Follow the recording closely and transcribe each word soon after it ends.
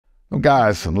Well,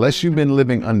 guys, unless you've been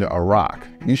living under a rock,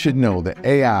 you should know that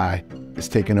AI is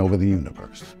taking over the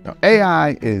universe. Now,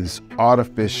 AI is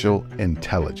artificial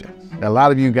intelligence. Now, a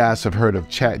lot of you guys have heard of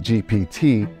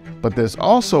ChatGPT, but there's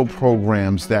also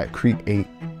programs that create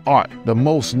art, the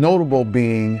most notable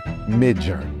being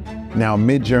Midjourney. Now,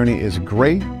 Midjourney is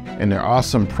great, and there are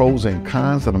some pros and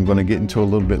cons that I'm going to get into a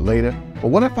little bit later. But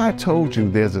what if I told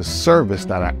you there's a service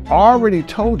that I already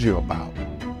told you about,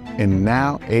 and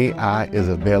now AI is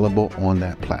available on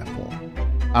that platform?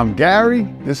 I'm Gary,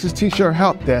 this is T-Shirt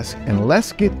Help Desk, and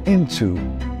let's get into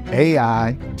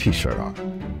AI T-shirt art.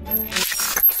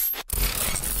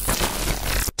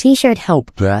 T-Shirt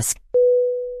Help Desk.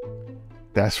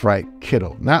 That's right,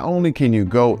 kiddo. Not only can you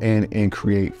go in and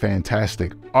create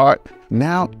fantastic art,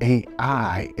 now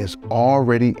AI is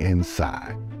already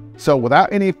inside. So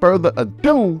without any further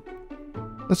ado,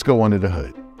 let's go under the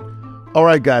hood. All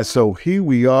right, guys, so here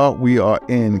we are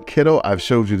in Kiddo. I've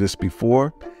showed you this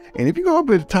before. And if you go up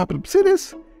at the top of the, see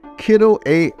this? Kiddo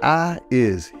AI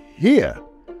is here.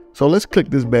 So let's click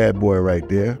this bad boy right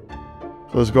there.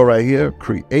 So let's go right here,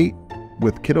 create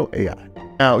with Kiddo AI.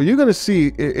 Now you're gonna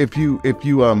see, if you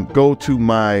go to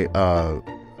my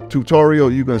tutorial,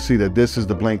 you're gonna see that this is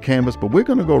the blank canvas, but we're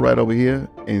gonna go right over here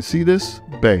and see this,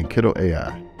 bang, Kiddo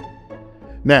AI.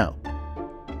 Now,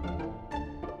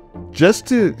 just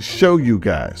to show you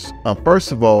guys,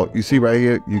 first of all, you see right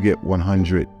here, you get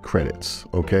 100 credits,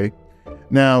 okay?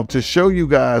 Now, to show you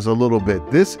guys a little bit,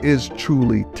 this is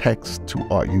truly text to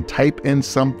art. You type in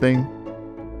something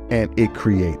and it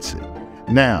creates it.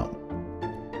 Now,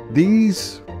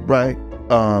 these, right,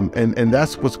 and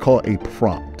that's what's called a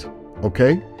prompt,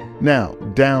 okay? Now,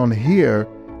 down here,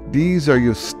 these are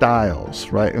your styles,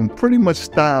 right? And pretty much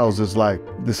styles is like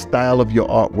the style of your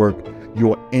artwork,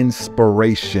 your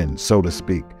inspiration, so to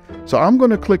speak. So I'm going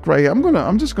to click right here.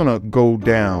 I'm just going to go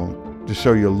down to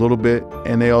show you a little bit.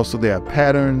 And they have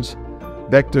patterns,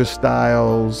 vector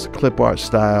styles, clip art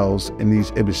styles, and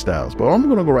these image styles. But I'm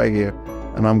going to go right here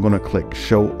and I'm going to click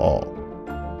show all.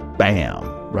 Bam,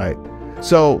 right?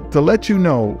 So to let you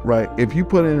know, right, if you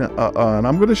put in, and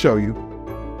I'm going to show you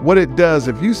what it does.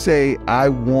 If you say, I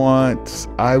want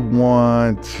a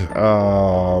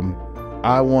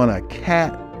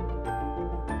cat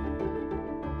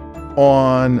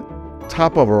on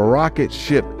top of a rocket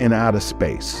ship in outer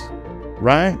space,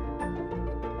 right?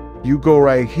 You go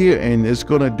right here and it's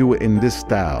gonna do it in this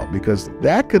style, because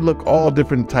that could look all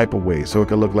different type of ways. So it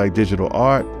could look like digital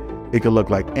art, it could look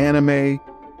like anime,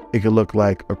 it could look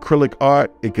like acrylic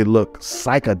art, it could look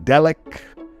psychedelic,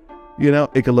 you know,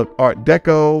 it could look art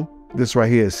deco. This right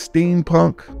here is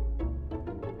steampunk,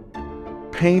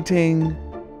 painting,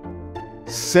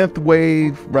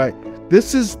 synthwave, right?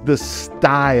 This is the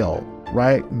style,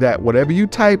 right? That whatever you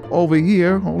type over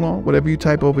here, hold on, whatever you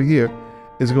type over here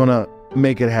is gonna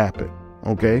make it happen,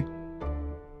 okay?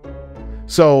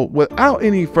 So without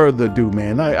any further ado,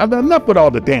 man, enough with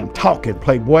all the damn talking,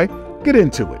 Playboy, get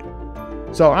into it.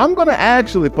 So I'm gonna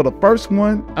actually, for the first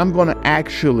one, I'm gonna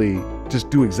actually just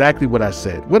do exactly what I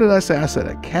said. What did I say? I said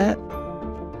a cat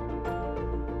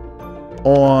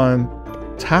on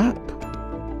top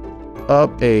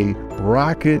of a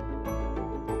rocket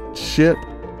ship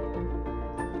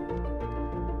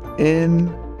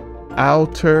in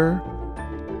outer,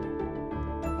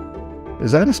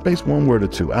 is that a space, one word or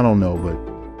two? I don't know, but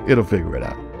it'll figure it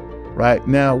out. Right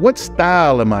now, what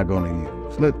style am I going to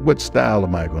use? What style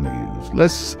am I going to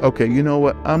use? Okay, you know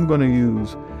what? I'm going to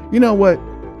use, you know what?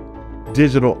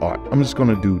 Digital art. I'm just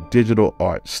going to do digital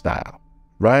art style,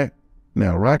 right?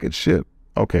 Now, rocket ship.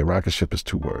 Okay, rocket ship is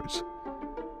 2 words.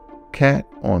 Cat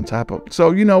on top of,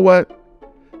 so you know what?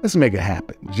 Let's make it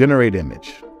happen. Generate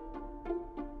image.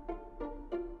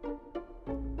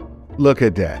 Look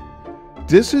at that.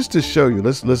 This is to show you,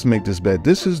 let's make this bad.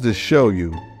 This is to show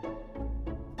you,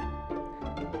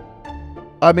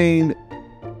 I mean,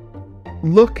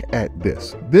 look at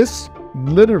this. This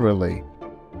literally,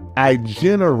 I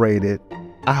generated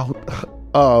out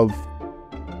of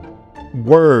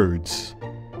words.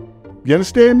 You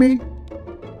understand me?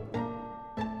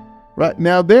 Right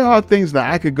now, there are things that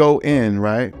I could go in,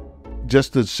 right?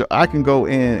 Just to show, I can go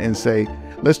in and say,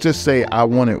 let's just say I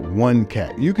wanted 1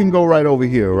 cat. You can go right over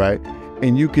here, right?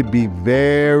 And you could be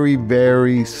very,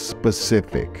 very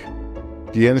specific.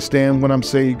 Do you understand what I'm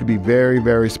saying? You could be very,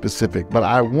 very specific. But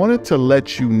I wanted to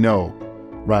let you know,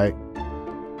 right,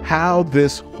 how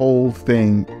this whole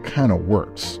thing kind of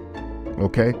works.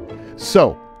 Okay?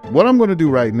 So what I'm going to do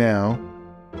right now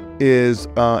is,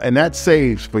 and that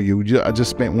saves for you. I just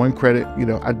spent 1 credit. You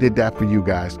know, I did that for you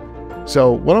guys.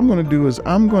 So what I'm going to do is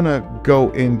I'm going to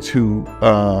go into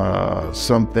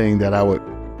something that I would,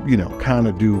 you know, kind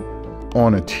of do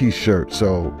on a t-shirt.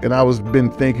 So, and I was been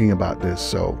thinking about this.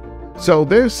 So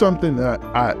there's something that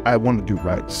I want to do,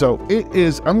 right? So it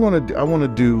is, I want to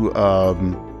do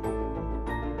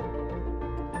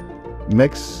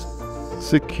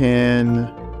Mexican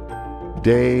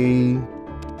Day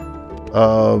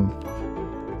of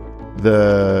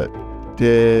the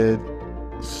Dead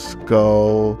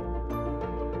Skull.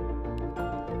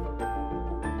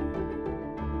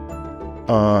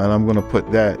 And I'm going to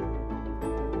put that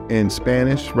in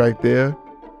Spanish right there.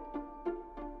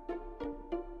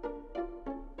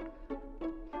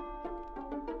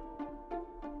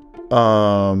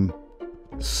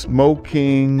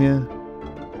 Smoking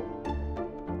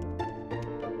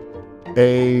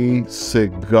a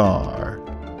cigar,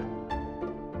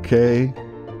 okay,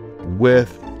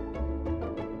 with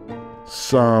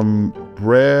some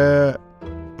Brero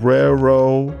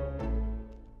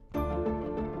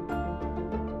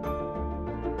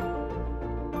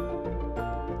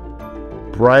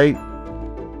bright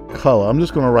color. I'm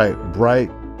just going to write bright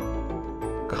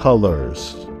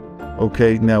colors.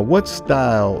 Okay, now what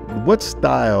style, let's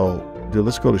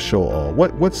go to show all.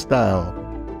 What style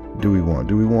do we want?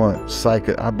 Do we want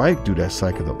I might do that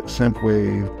psychedelic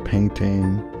synthwave,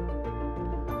 painting,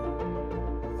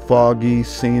 foggy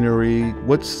scenery.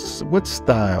 What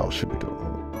style should we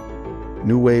do?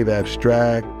 New wave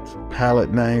abstract,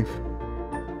 palette knife.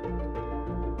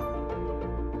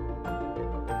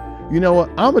 You know what?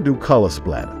 I'm gonna do color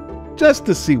splatter just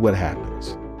to see what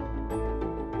happens.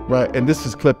 Right, and this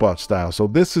is clip art style. So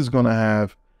this is gonna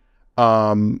have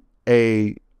like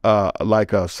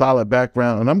a solid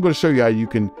background, and I'm gonna show you how you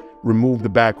can remove the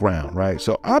background, right?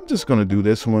 So I'm just gonna do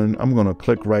this one. I'm gonna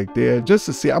click right there just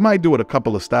to see. I might do it a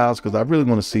couple of styles because I really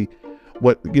want to see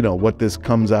what, you know, what this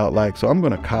comes out like. So I'm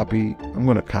gonna copy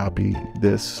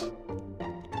this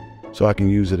so I can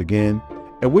use it again,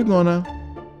 and we're gonna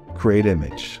create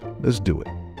image. Let's do it.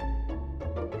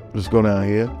 Let's go down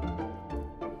here.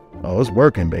 Oh, it's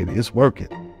working, baby. It's working.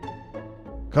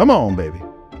 Come on, baby.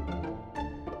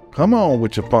 Come on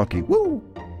with your funky. Woo.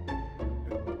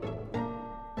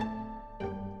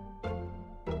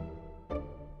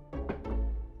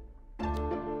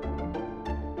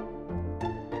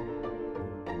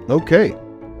 Okay.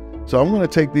 So I'm going to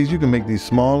take these. You can make these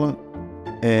smaller.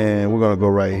 And we're going to go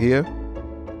right here.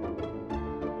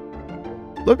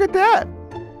 Look at that.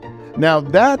 Now,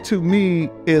 that to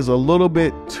me is a little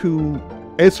bit too...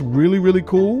 It's really, really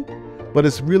cool, but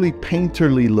it's really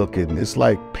painterly looking. It's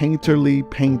like painterly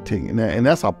painting. And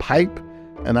that's a pipe.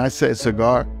 And I said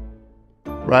cigar,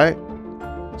 right?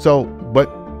 So, but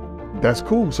that's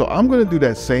cool. So I'm going to do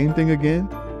that same thing again,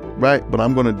 right? But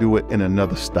I'm going to do it in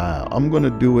another style. I'm going to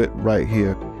do it right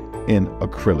here in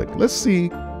acrylic. Let's see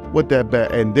what that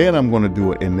and then I'm going to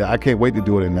do it I can't wait to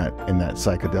do it in that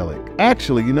psychedelic.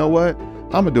 Actually, you know what?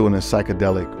 I'm going to do it in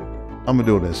psychedelic. I'm going to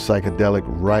do it in psychedelic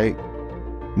right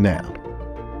now.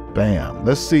 Bam.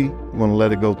 Let's see. I'm going to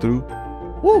let it go through.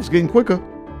 Whoa, it's getting quicker.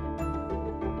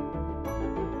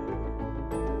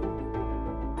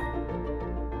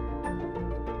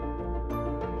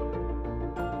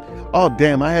 Oh,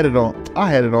 damn. I had it on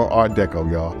Art Deco,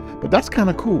 y'all. But that's kind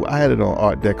of cool. I had it on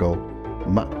Art Deco.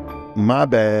 My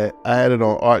bad. I had it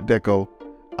on Art Deco.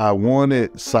 I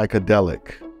wanted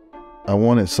psychedelic.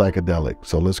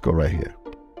 So let's go right here.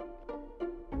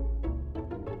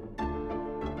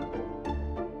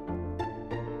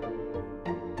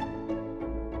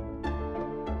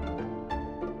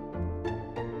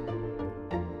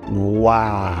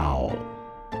 Wow.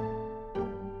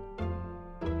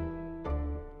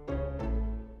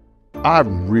 I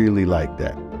really like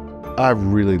that.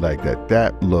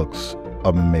 That looks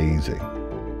amazing.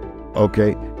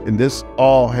 Okay. And this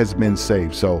all has been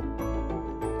saved. So,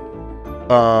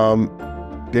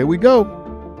 there we go.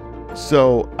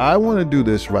 So I want to do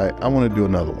this, right? I want to do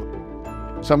another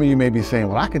one. Some of you may be saying,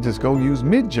 well, I can just go use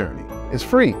Midjourney. It's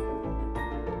free.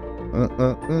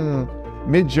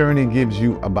 Midjourney gives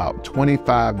you about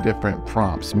 25 different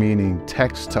prompts, meaning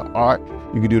text to art.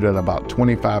 You can do that about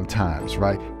 25 times,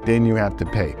 right? Then you have to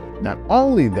pay. Not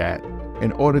only that,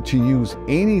 in order to use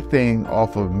anything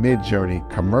off of Midjourney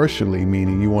commercially,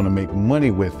 meaning you want to make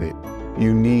money with it,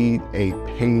 you need a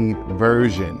paid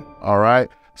version, all right?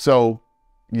 So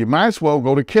you might as well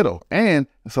go to Kittl, and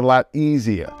it's a lot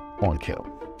easier on Kittl.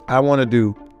 I want to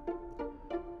do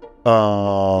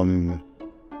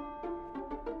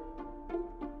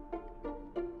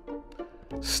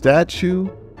Statue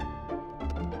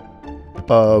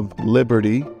of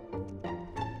Liberty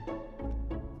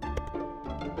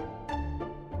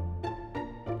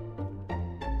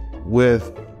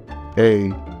with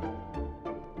a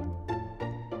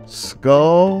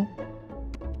skull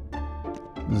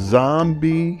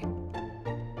zombie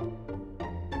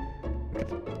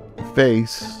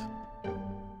face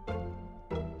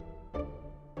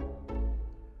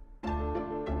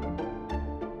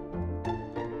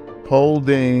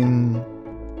holding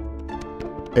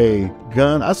a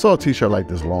gun. I saw a t-shirt like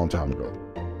this a long time ago.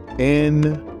 In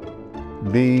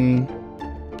the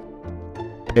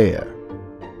air.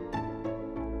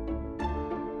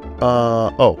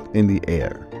 In the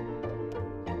air.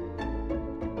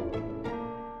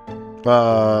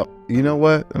 You know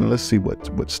what? And let's see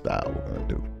what style we're gonna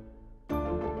do.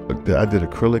 Look, I did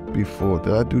acrylic before.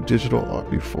 Did I do digital art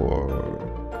before?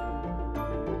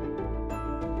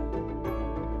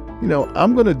 You know,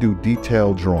 I'm gonna do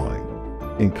detailed drawing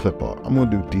in clip art. I'm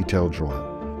gonna do detailed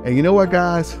drawing. And you know what,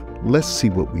 guys? Let's see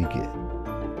what we get.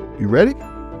 You ready?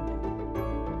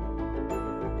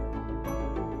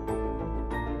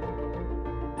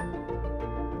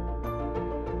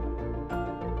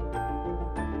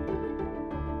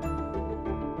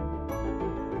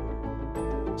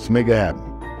 Let's make it happen.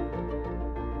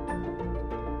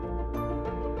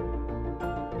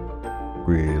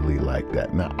 Really like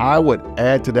that. Now, I would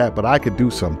add to that, but I could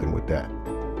do something with that.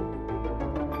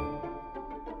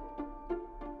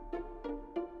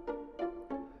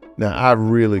 Now, I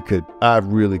really could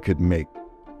make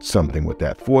something with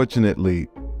that. Fortunately,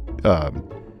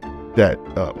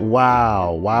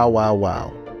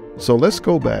 wow. So let's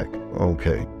go back.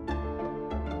 Okay.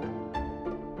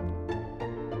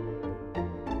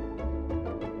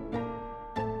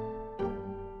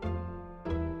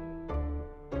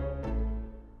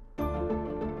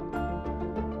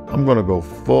 I'm gonna go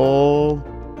full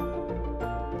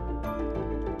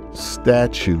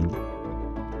statue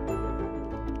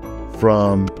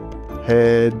from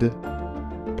head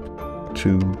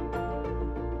to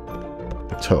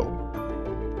toe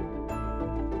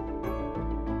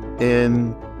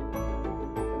in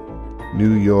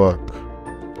New York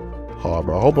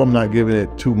Harbor. I hope I'm not giving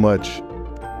it too much.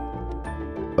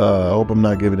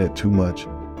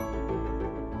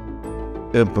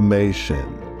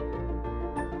 Information.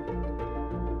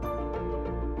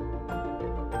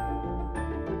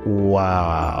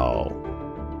 Wow.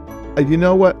 You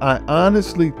know what? I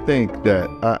honestly think that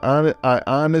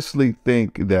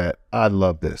I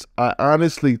love this. I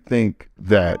honestly think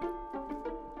that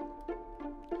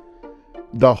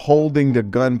the holding the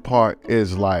gun part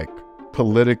is like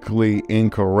politically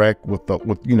incorrect with the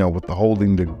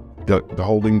holding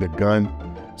the gun.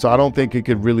 So I don't think it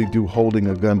could really do holding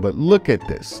a gun. But look at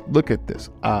this. Look at this.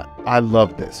 I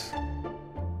love this.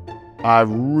 I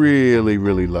really,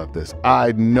 really love this.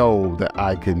 I know that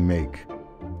I can make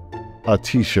a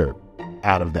t-shirt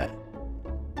out of that.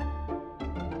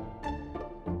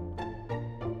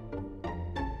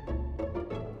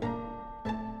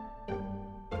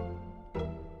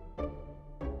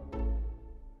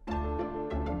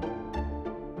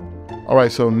 All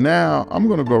right, so now I'm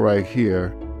gonna go right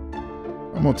here.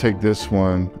 I'm gonna take this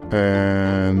one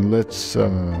and let's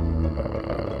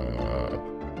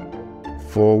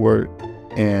forward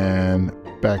and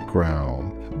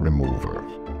background remover.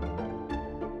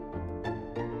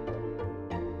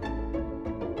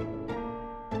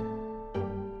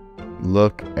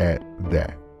 Look at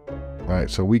that. All right,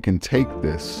 so we can take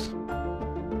this.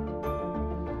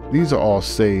 These are all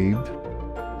saved.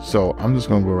 So I'm just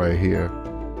gonna go right here.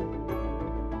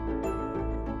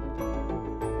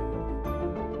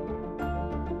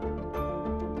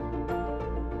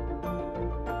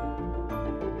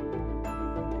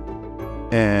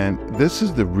 And this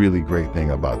is the really great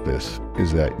thing about this,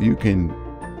 is that you can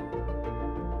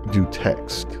do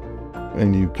text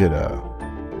and you could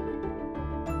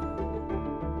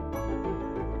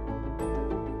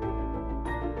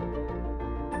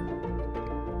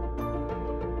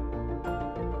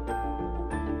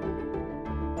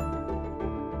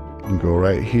go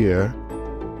right here.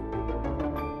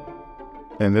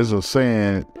 And there's a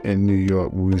saying in New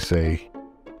York where we say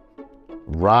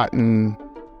rotten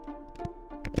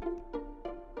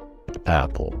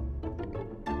apple.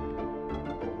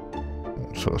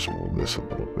 So let's move this a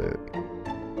little bit.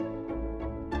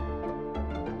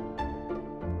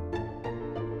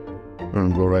 We're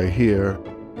gonna go right here.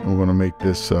 And we're gonna make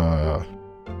this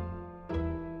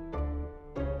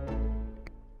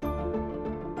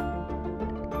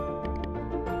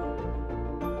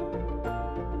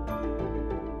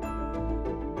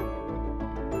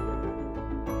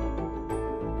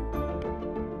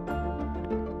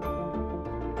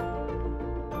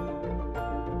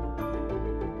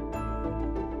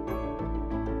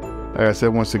like I said,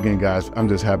 once again, guys, I'm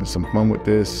just having some fun with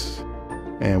this.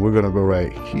 And we're gonna go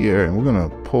right here and we're gonna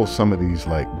pull some of these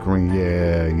like green.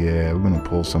 Yeah, we're gonna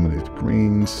pull some of these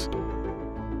greens.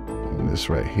 And this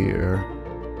right here.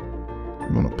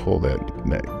 I'm gonna pull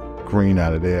that green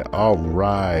out of there. All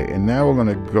right, and now we're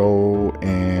gonna go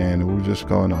and we're just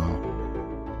gonna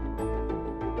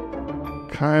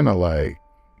kind of like,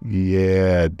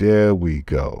 yeah, there we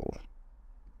go.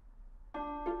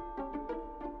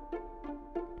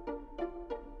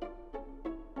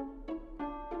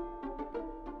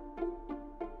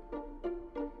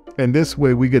 And this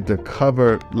way we get to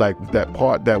cover like that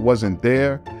part that wasn't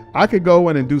there. I could go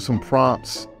in and do some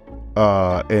prompts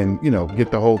and, you know,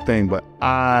 get the whole thing. But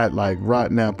I like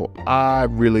Rotten Apple. I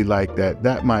really like that.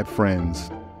 That, my friends,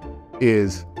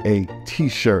 is a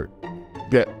t-shirt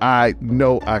that I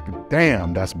know I could,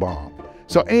 damn, that's bomb.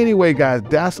 So anyway, guys,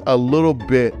 that's a little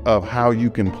bit of how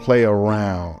you can play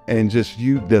around and just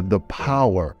use the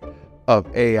power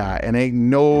of AI. And ain't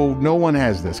no one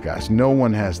has this, guys. No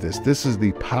one has this. This is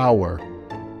the power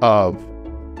of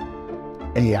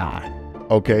AI.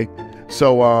 Okay.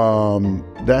 So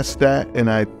that's that. And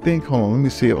I think, hold on, let me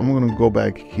see. I'm going to go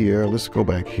back here. Let's go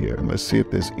back here and let's see if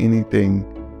there's anything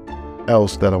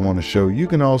else that I want to show. You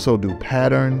can also do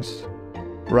patterns,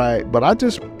 right? But I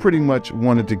just pretty much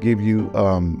wanted to give you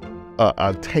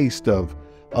a taste of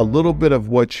a little bit of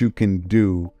what you can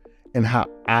do and how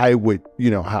I would,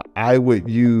 how I would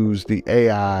use the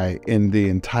AI in the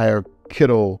entire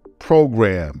Kittl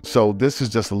program. So this is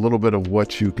just a little bit of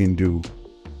what you can do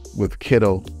with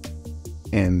Kittl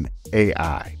and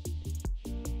AI.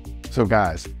 So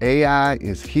guys, AI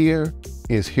is here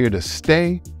to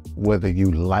stay, whether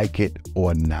you like it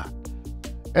or not.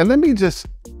 And let me just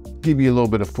give you a little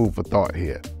bit of food for thought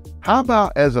here. How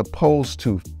about, as opposed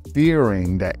to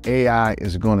fearing that AI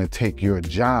is going to take your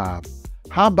job,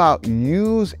 how about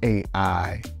use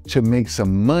AI to make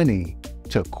some money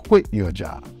to quit your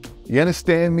job? You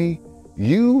understand me?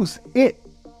 Use it.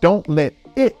 Don't let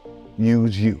it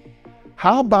use you.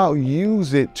 How about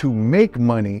use it to make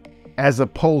money as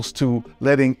opposed to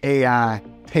letting AI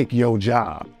take your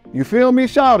job? You feel me?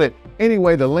 Shout it.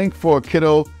 Anyway, the link for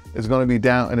Kittl is going to be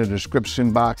down in the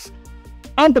description box.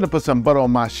 I'm going to put some butter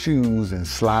on my shoes and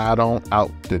slide on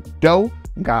out the door.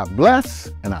 God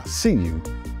bless, and I'll see you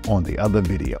on the other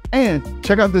video. And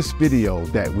check out this video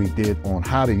that we did on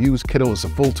how to use Kittl. It's a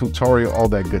full tutorial, all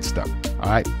that good stuff.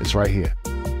 All right, it's right here.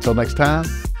 Till next time,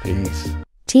 peace.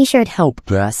 T-shirt help,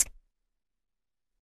 Brusk.